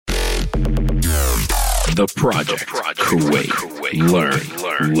The Project. Kuwait. Learn.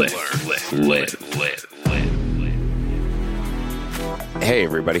 Live. Hey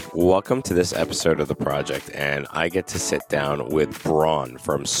everybody, welcome to this episode of The Project, and I get to sit down with Bron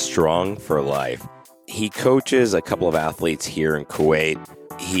from Strong for Life. He coaches a couple of athletes here in Kuwait.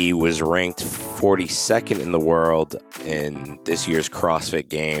 He was ranked 42nd in the world in this year's CrossFit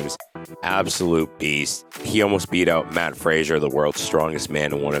Games. Absolute beast. He almost beat out Matt Fraser, the world's strongest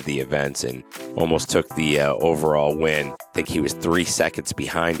man in one of the events, and almost took the overall win. I think he was 3 seconds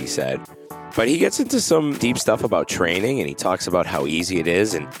behind, he said. But he gets into some deep stuff about training, and he talks about how easy it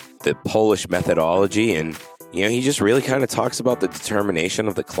is and the Polish methodology. And, you know, he just really kind of talks about the determination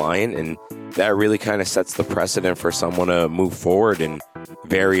of the client, and that really kind of sets the precedent for someone to move forward in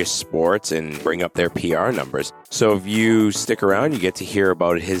various sports and bring up their PR numbers. So if you stick around, you get to hear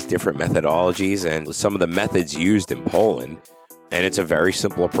about his different methodologies and some of the methods used in Poland. And it's a very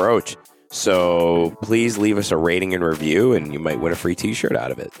simple approach. So please leave us a rating and review, and you might win a free t-shirt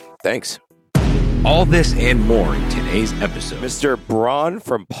out of it. Thanks. All this and more in today's episode. Mr. Bron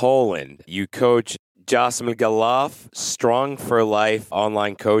from Poland, you coach Jasmine Galoff, Strong for Life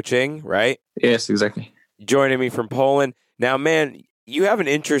online coaching, right? Yes, exactly. Joining me from Poland. Now, man, you have an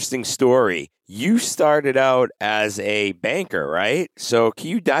interesting story. You started out as a banker, right? So can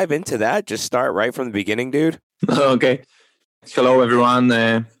you dive into that? Just start right from the beginning, dude. Okay. Hello, everyone.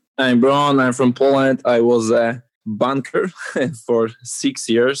 I'm Bron. I'm from Poland. I was a banker for 6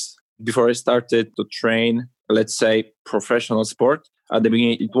 years before I started to train, let's say, professional sport. At the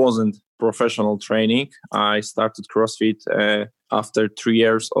beginning, it wasn't professional training. I started CrossFit after 3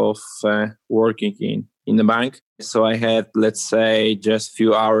 years of working in the bank. So I had, let's say, just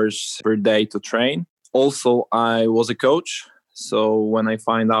few hours per day to train. Also, I was a coach. So when I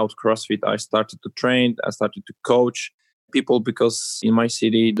find out CrossFit, I started to train. I started to coach people because in my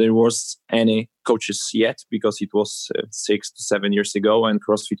city, there was any coaches yet because it was 6 to 7 years ago and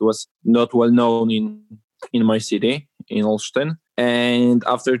CrossFit was not well known in my city, in Olsztyn. And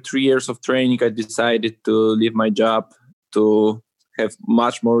after 3 years of training, I decided to leave my job to have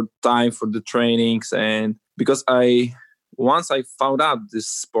much more time for the trainings. And because once I found out this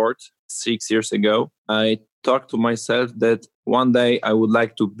sport 6 years ago, I talked to myself that one day I would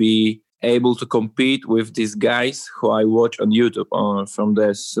like to be able to compete with these guys who I watch on YouTube from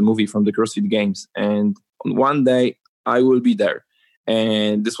this movie, from the CrossFit Games. And one day I will be there.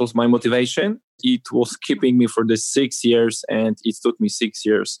 And this was my motivation. It was keeping me for the 6 years, and it took me 6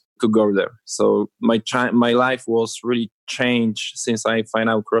 years to go there. So my life was really changed since I find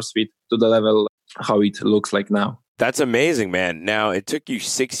out CrossFit to the level how it looks like now. That's amazing, man. Now, it took you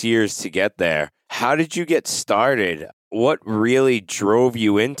 6 years to get there. How did you get started? What really drove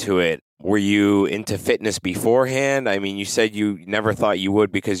you into it? Were you into fitness beforehand? I mean, you said you never thought you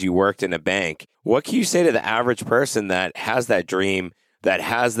would because you worked in a bank. What can you say to the average person that has that dream, that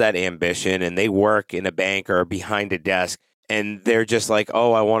has that ambition, and they work in a bank or behind a desk, and they're just like,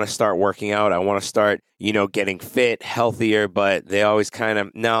 oh, I want to start working out. I want to start, getting fit, healthier, but they always kind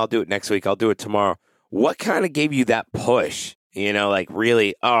of, no, I'll do it next week. I'll do it tomorrow. What kind of gave you that push?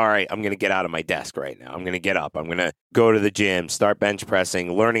 Really, all right, I'm going to get out of my desk right now. I'm going to get up. I'm going to go to the gym, start bench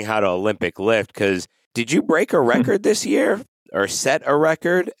pressing, learning how to Olympic lift. Because did you break a record this year or set a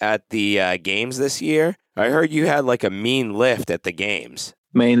record at the games this year? I heard you had like a mean lift at the games.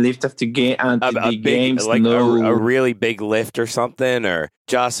 Main lift of the game and the games, like no. a really big lift or something. Or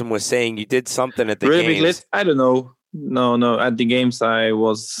Jocelyn was saying you did something at the really games. Big lift? I don't know. No. At the games, I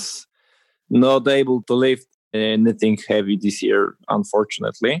was not able to lift anything heavy this year,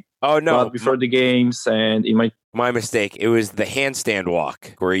 unfortunately. Oh, no. But before the games and in my mistake. It was the handstand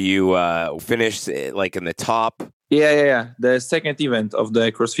walk where you finished like in the top. Yeah. The second event of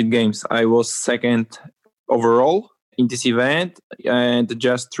the CrossFit Games. I was second overall in this event and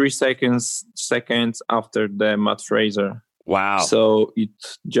just 3 seconds after the Matt Fraser. Wow. So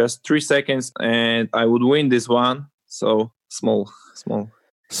it's just 3 seconds and I would win this one. So small.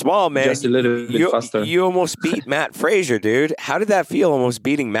 Small, man. Just a little bit faster. You almost beat Matt Fraser, dude. How did that feel, almost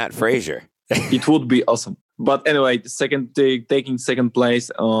beating Matt Fraser? It would be awesome. But anyway, taking second place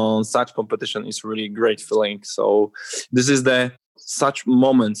on such competition is really great feeling. So this is such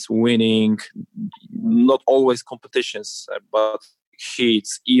moments winning, not always competitions, but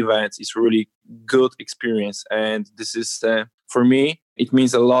hits, events is really good experience. And this is, for me, it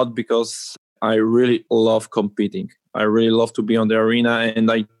means a lot because I really love competing. I really love to be on the arena and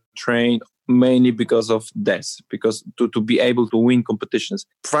I train mainly because of this, because to be able to win competitions.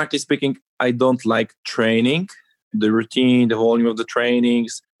 Frankly speaking, I don't like training, the routine, the volume of the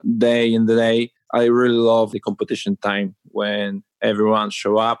trainings, day in the day. I really love the competition time when everyone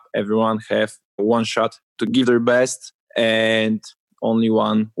show up, everyone have one shot to give their best, and only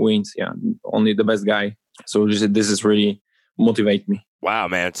one wins. Yeah, only the best guy. So this is really motivate me. Wow,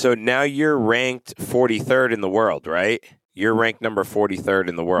 man. So now you're ranked 43rd in the world, right? You're ranked number 43rd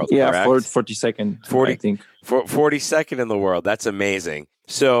in the world, Yeah, correct? 42nd, 40, I think. 42nd in the world. That's amazing.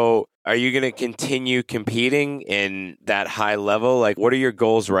 So are you going to continue competing in that high level? Like, what are your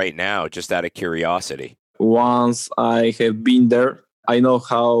goals right now, just out of curiosity? Once I have been there, I know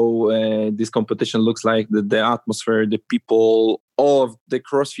how this competition looks like, the atmosphere, the people, all of the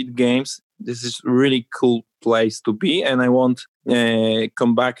CrossFit games. This is really cool place to be, and I want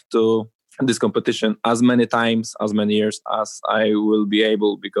come back to this competition as many times, as many years as I will be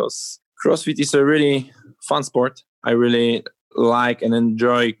able, because CrossFit is a really fun sport. I really like and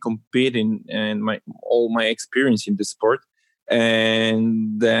enjoy competing and all my experience in this sport.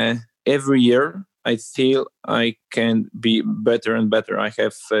 And every year I feel I can be better and better. I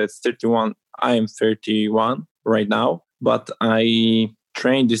have 31. I am 31 right now, but I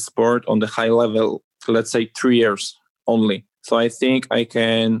train this sport on the high level, let's say 3 years only. So I think I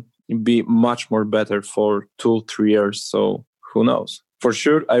can be much more better for 2-3 years. So who knows? For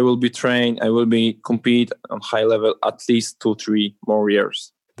sure, I will be trained. I will be compete on high level at least 2-3 more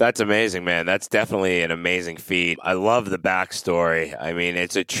years. That's amazing, man. That's definitely an amazing feat. I love the backstory. I mean,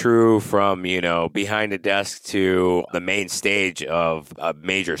 it's a true from, behind a desk to the main stage of a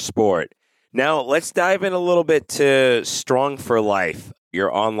major sport. Now, let's dive in a little bit to Strong for Life,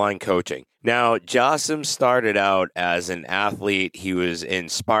 your online coaching. Now, Josim started out as an athlete. He was in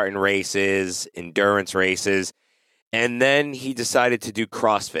Spartan races, endurance races, and then he decided to do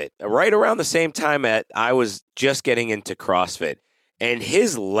CrossFit. Right around the same time that I was just getting into CrossFit. And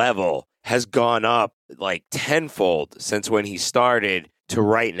his level has gone up like tenfold since when he started to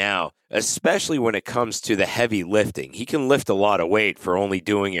right now, especially when it comes to the heavy lifting. He can lift a lot of weight for only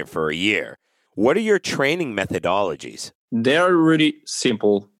doing it for a year. What are your training methodologies? They are really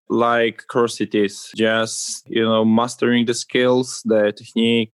simple, like CrossFit is. Just, mastering the skills, the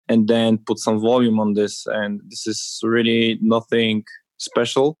technique, and then put some volume on this. And this is really nothing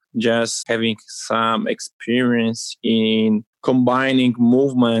special. Just having some experience in combining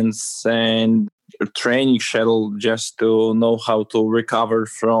movements and training schedule just to know how to recover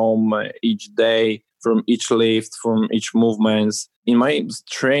from each day, from each lift, from each movements. In my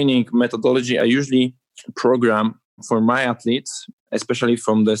training methodology, I usually program for my athletes, especially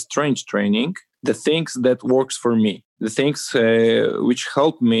from the strength training, the things that works for me, the things which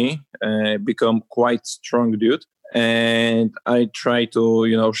help me become quite strong dude. And I try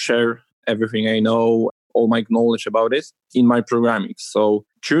to, share everything I know, all my knowledge about it in my programming. So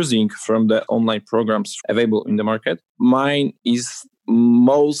choosing from the online programs available in the market, mine is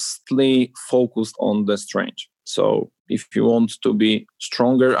mostly focused on the strength. So if you want to be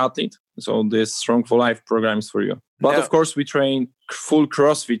stronger athlete, so this Strong for Life program is for you. But of course, we train full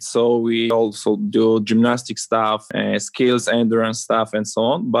CrossFit. So we also do gymnastic stuff, skills, endurance stuff, and so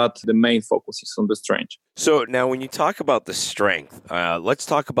on. But the main focus is on the strength. So now when you talk about the strength, let's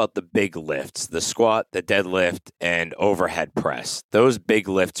talk about the big lifts, the squat, the deadlift, and overhead press. Those big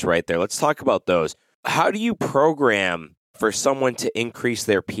lifts right there. Let's talk about those. How do you program for someone to increase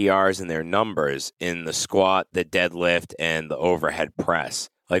their PRs and their numbers in the squat, the deadlift, and the overhead press?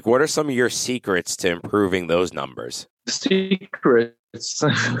 Like, what are some of your secrets to improving those numbers? Secrets.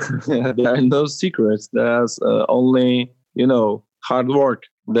 There are no secrets. There's only, hard work.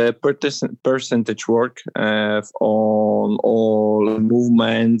 The percentage work on all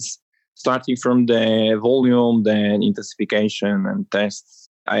movements, starting from the volume, then intensification and tests.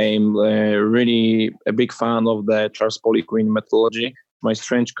 I'm really a big fan of the Charles Poliquin methodology. My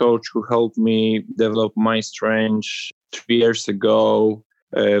strength coach who helped me develop my strength 3 years ago,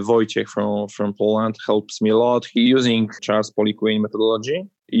 Wojciech from Poland, helps me a lot. He using Charles Poliquin methodology.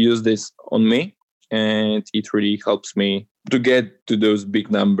 He used this on me, and it really helps me to get to those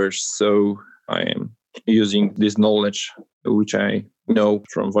big numbers. So I am using this knowledge, which I know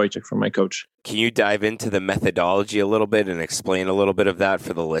from Wojciech, from my coach. Can you dive into the methodology a little bit and explain a little bit of that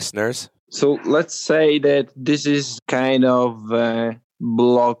for the listeners? So let's say that this is kind of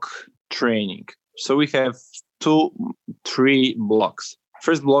block training. So we have 2-3 blocks.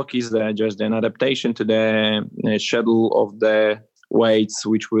 First block is just an adaptation to the schedule of the weights,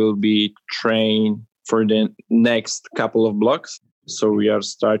 which will be trained for the next couple of blocks. So we are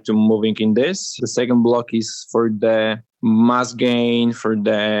starting moving in this. The second block is for the mass gain, for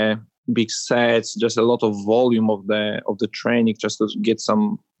the big sets, just a lot of volume of the training, just to get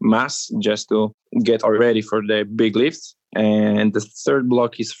some mass, just to get ready for the big lifts. And the third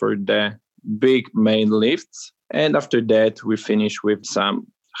block is for the big main lifts. And after that, we finish with some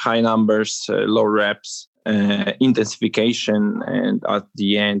high numbers, low reps, intensification, and at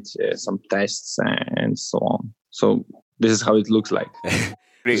the end, some tests and so on. So this is how it looks like.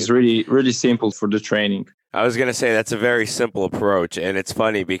 It's really, really simple for the training. I was going to say that's a very simple approach. And it's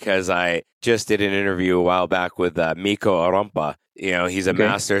funny because I just did an interview a while back with Mikko Arompa. He's a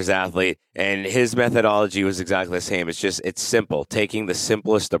masters athlete, and his methodology was exactly the same. It's simple, taking the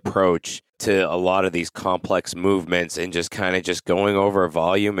simplest approach to a lot of these complex movements and just kind of just going over a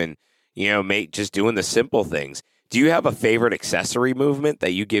volume and, just doing the simple things. Do you have a favorite accessory movement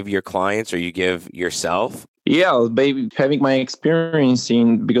that you give your clients or you give yourself? Yeah, baby, having my experience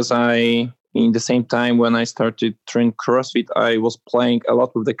because in the same time when I started training CrossFit, I was playing a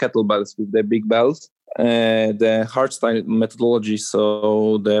lot with the kettlebells, with the big bells, the hardstyle methodology.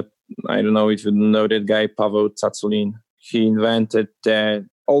 So I don't know if you know that guy, Pavel Tsatsouline. He invented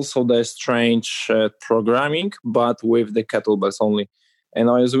also the strange programming, but with the kettlebells only. And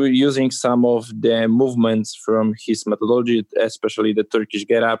I was using some of the movements from his methodology, especially the Turkish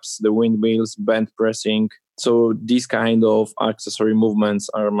get-ups, the windmills, band pressing. So these kind of accessory movements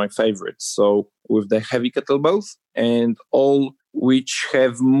are my favorites. So with the heavy kettlebells and all which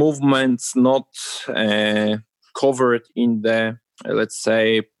have movements not covered in the, let's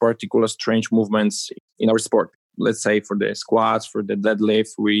say, particular strange movements in our sport. Let's say for the squats, for the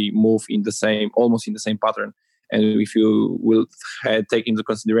deadlift, we move almost in the same pattern. And if you will take into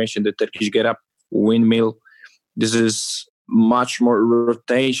consideration the Turkish get-up, windmill, this is much more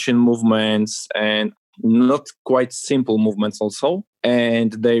rotation movements and not quite simple movements also.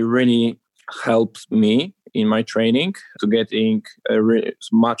 And they really helped me in my training to getting a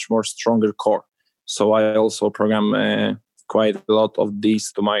much more stronger core. So I also program quite a lot of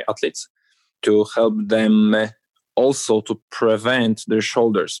these to my athletes to help them also to prevent their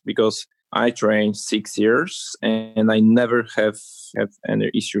shoulders, because I trained 6 years and I never have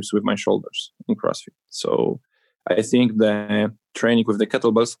any issues with my shoulders in CrossFit. So I think the training with the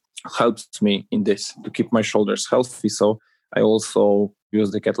kettlebells helps me in this to keep my shoulders healthy. So I also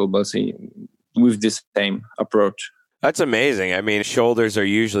use the kettlebells with this same approach. That's amazing. I mean, shoulders are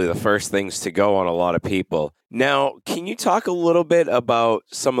usually the first things to go on a lot of people. Now, can you talk a little bit about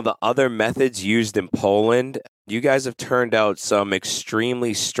some of the other methods used in Poland? You guys have turned out some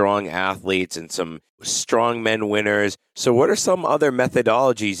extremely strong athletes and some strongmen winners. So what are some other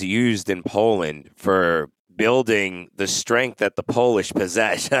methodologies used in Poland for building the strength that the Polish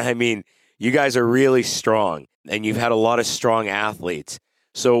possess? I mean, you guys are really strong and you've had a lot of strong athletes.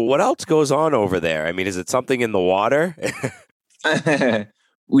 So what else goes on over there? I mean, is it something in the water?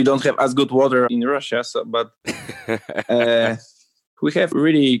 We don't have as good water in Russia, but we have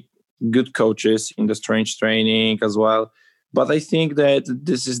really good coaches in the strength training as well. But I think that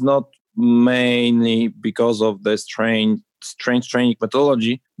this is not mainly because of the strength training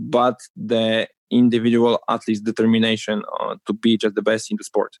methodology, but the individual athlete's determination to be just the best in the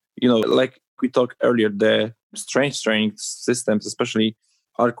sport. Like we talked earlier, the strength training systems especially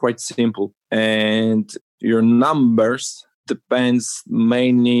are quite simple, and your numbers depends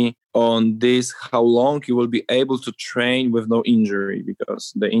mainly on this, how long you will be able to train with no injury,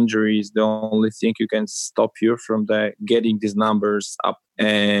 because the injury is the only thing you can stop you from getting these numbers up.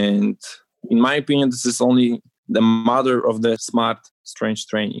 And in my opinion, this is only the mother of the smart strength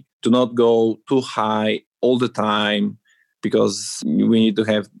training, to not go too high all the time, because we need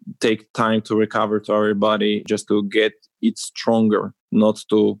to take time to recover to our body just to get it stronger, not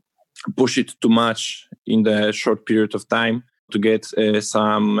to push it too much in the short period of time to get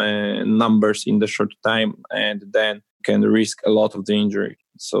some numbers in the short time, and then can risk a lot of the injury.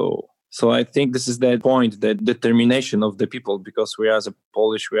 So I think this is the point, the determination of the people, because we as a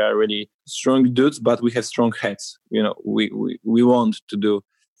Polish, we are really strong dudes, but we have strong heads. We want to do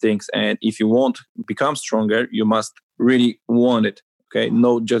things. And if you want to become stronger, you must really want it. Okay,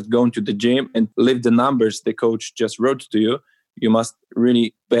 not just going to the gym and lift the numbers the coach just wrote to you. You must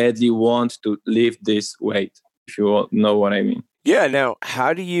really badly want to lift this weight, if you know what I mean. Yeah. Now,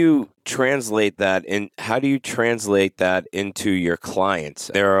 how do you translate that into your clients?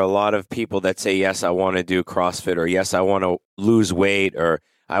 There are a lot of people that say, yes, I want to do CrossFit, or yes, I want to lose weight, or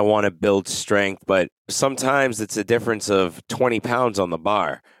I want to build strength. But sometimes it's a difference of 20 pounds on the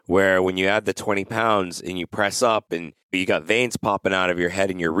bar, where when you add the 20 pounds and you press up and you got veins popping out of your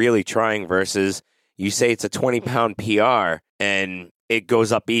head and you're really trying, versus you say it's a 20-pound PR and it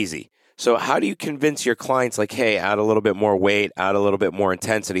goes up easy. So how do you convince your clients, like, hey, add a little bit more weight, add a little bit more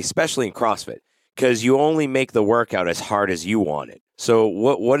intensity, especially in CrossFit? Because you only make the workout as hard as you want it. So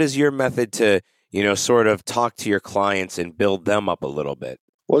what is your method to, sort of talk to your clients and build them up a little bit?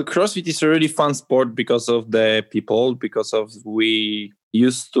 Well, CrossFit is a really fun sport because of the people, because of we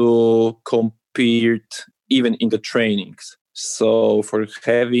used to compete even in the trainings. So for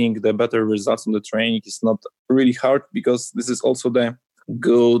having the better results on the training is not really hard, because this is also the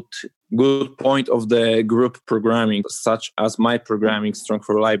good point of the group programming, such as my programming Strong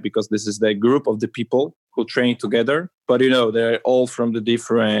for Life, because this is the group of the people who train together. But they're all from the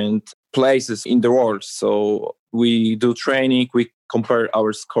different places in the world. So we do training, we compare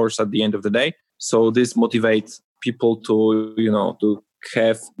our scores at the end of the day. So this motivates people to to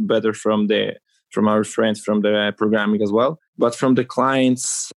have better from our friends from the programming as well. But from the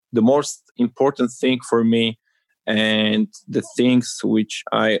clients, the most important thing for me, and the things which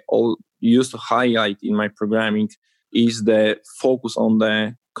I all used to highlight in my programming, is the focus on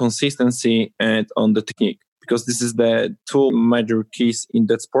the consistency and on the technique, because this is the two major keys in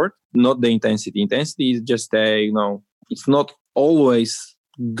that sport, not the intensity. Intensity is just it's not always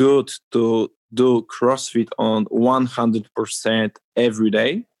good to do CrossFit on 100% every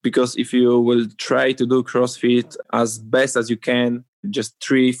day, because if you will try to do CrossFit as best as you can, just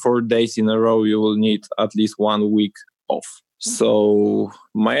 3-4 days in a row, you will need at least 1 week off. So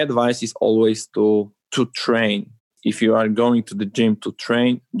my advice is always to train. If you are going to the gym to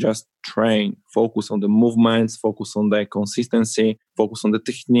train, just train. Focus on the movements, focus on the consistency, focus on the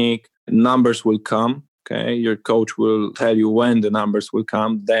technique. Numbers will come. Okay, your coach will tell you when the numbers will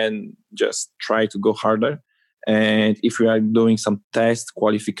come. Then just try to go harder. And if you are doing some tests,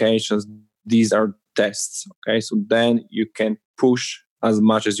 qualifications, these are tests. Okay, so then you can push as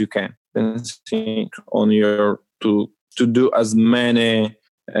much as you can. Then think on your to do as many,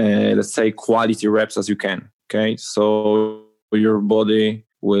 let's say, quality reps as you can. Okay, so your body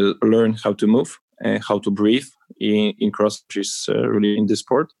will learn how to move and how to breathe in CrossFit, which is really in the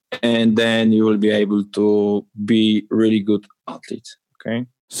sport. And then you will be able to be really good athlete. Okay.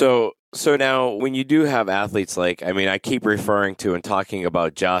 So now when you do have athletes I keep referring to and talking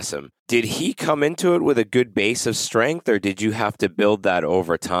about Jasim, did he come into it with a good base of strength, or did you have to build that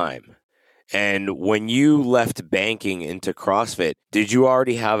over time? And when you left banking into CrossFit, did you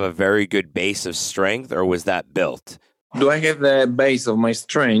already have a very good base of strength, or was that built? Do I have the base of my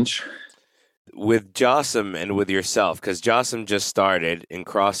strength? With Jasim and with yourself, because Jasim just started in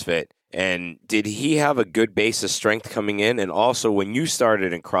CrossFit, and did he have a good base of strength coming in? And also, when you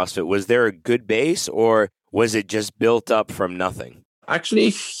started in CrossFit, was there a good base, or was it just built up from nothing? Actually,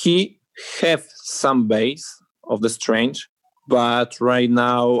 he have some base of the strength, but right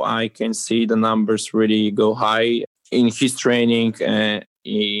now I can see the numbers really go high in his training.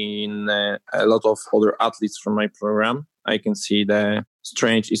 In a lot of other athletes from my program, I can see the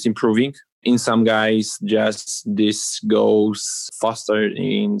strength is improving. In some guys, just this goes faster.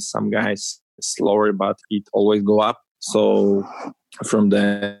 In some guys, slower, but it always go up. So from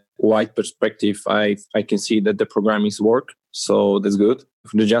the wide perspective, I can see that the program is work. So that's good.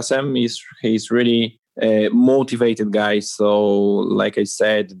 The Jasim he's really a motivated guy. So like I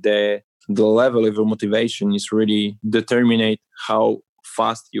said, the level of your motivation is really determine how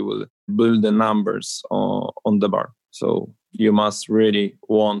fast you will build the numbers on the bar. So you must really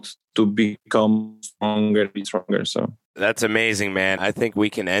want to become stronger. So that's amazing, man. I think we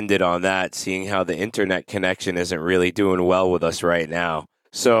can end it on that, seeing how the internet connection isn't really doing well with us right now.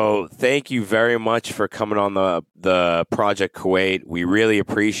 So thank you very much for coming on the Project Kuwait. We really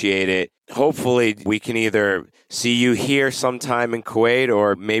appreciate it. Hopefully we can either see you here sometime in Kuwait,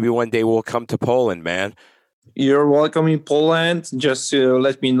 or maybe one day we'll come to Poland, man. You're welcome in Poland. Just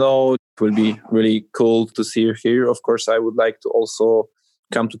let me know. It will be really cool to see you here. Of course, I would like to also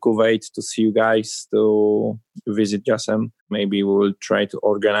come to Kuwait to see you guys, to visit Jasim. Maybe we will try to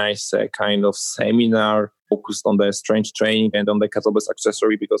organize a kind of seminar focused on the strength training and on the kettlebell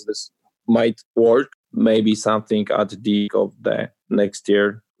accessory, because this might work. Maybe something at the end of the next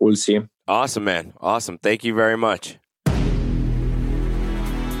year. We'll see. Awesome, man. Awesome. Thank you very much.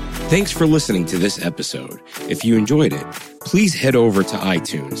 Thanks for listening to this episode. If you enjoyed it, please head over to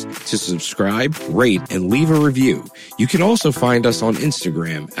iTunes to subscribe, rate, and leave a review. You can also find us on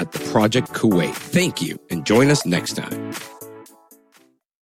Instagram at The Project Kuwait. Thank you, and join us next time.